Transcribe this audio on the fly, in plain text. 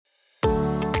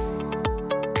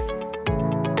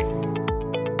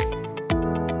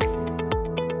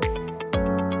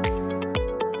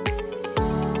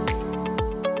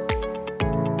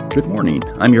Good morning.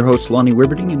 I'm your host, Lonnie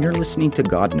Wibberding, and you're listening to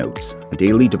God Notes, a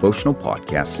daily devotional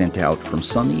podcast sent out from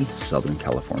sunny Southern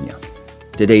California.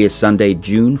 Today is Sunday,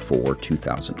 June 4,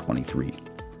 2023.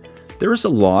 There is a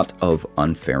lot of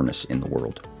unfairness in the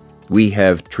world. We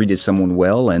have treated someone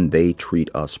well and they treat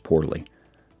us poorly.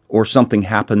 Or something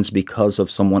happens because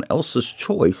of someone else's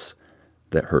choice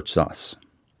that hurts us.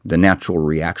 The natural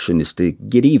reaction is to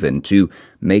get even, to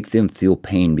make them feel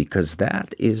pain, because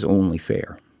that is only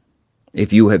fair.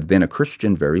 If you have been a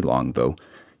Christian very long, though,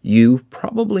 you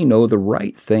probably know the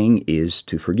right thing is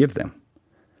to forgive them.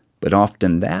 But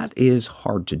often that is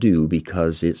hard to do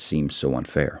because it seems so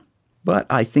unfair. But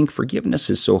I think forgiveness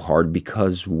is so hard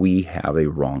because we have a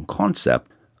wrong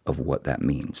concept of what that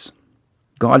means.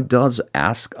 God does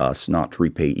ask us not to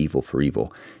repay evil for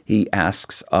evil. He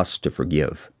asks us to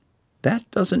forgive.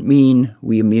 That doesn't mean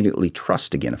we immediately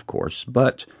trust again, of course,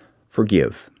 but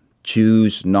forgive.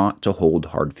 Choose not to hold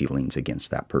hard feelings against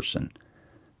that person.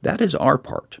 That is our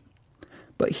part.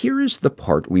 But here is the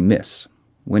part we miss.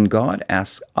 When God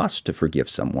asks us to forgive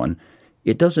someone,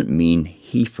 it doesn't mean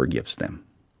He forgives them.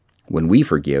 When we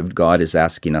forgive, God is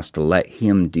asking us to let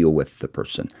Him deal with the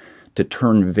person, to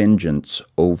turn vengeance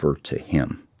over to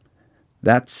Him.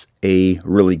 That's a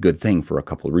really good thing for a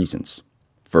couple of reasons.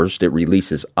 First, it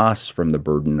releases us from the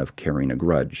burden of carrying a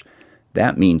grudge.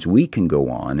 That means we can go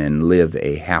on and live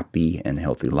a happy and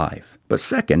healthy life. But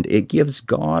second, it gives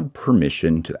God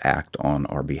permission to act on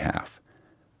our behalf.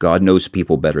 God knows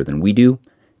people better than we do.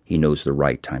 He knows the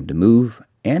right time to move,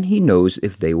 and He knows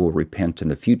if they will repent in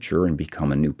the future and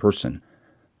become a new person.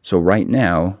 So right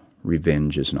now,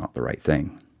 revenge is not the right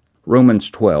thing. Romans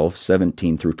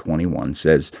 12:17 through 21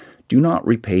 says, "Do not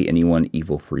repay anyone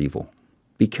evil for evil.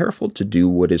 Be careful to do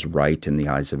what is right in the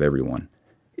eyes of everyone.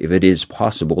 If it is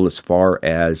possible, as far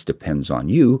as depends on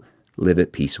you, live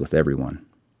at peace with everyone.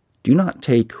 Do not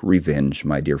take revenge,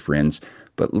 my dear friends,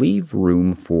 but leave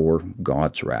room for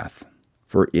God's wrath.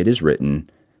 For it is written,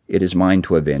 'It is mine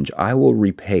to avenge, I will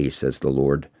repay,' says the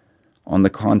Lord. On the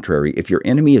contrary, if your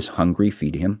enemy is hungry,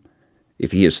 feed him.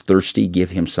 If he is thirsty, give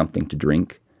him something to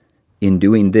drink. In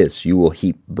doing this, you will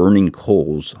heap burning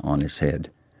coals on his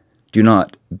head. Do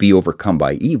not be overcome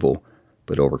by evil,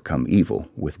 but overcome evil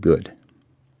with good."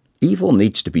 Evil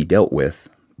needs to be dealt with,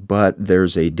 but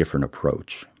there's a different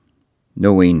approach.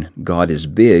 Knowing God is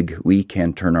big, we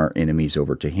can turn our enemies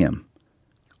over to Him.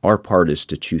 Our part is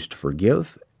to choose to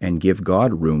forgive and give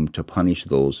God room to punish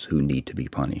those who need to be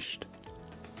punished.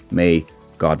 May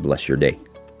God bless your day.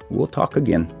 We'll talk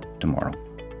again tomorrow.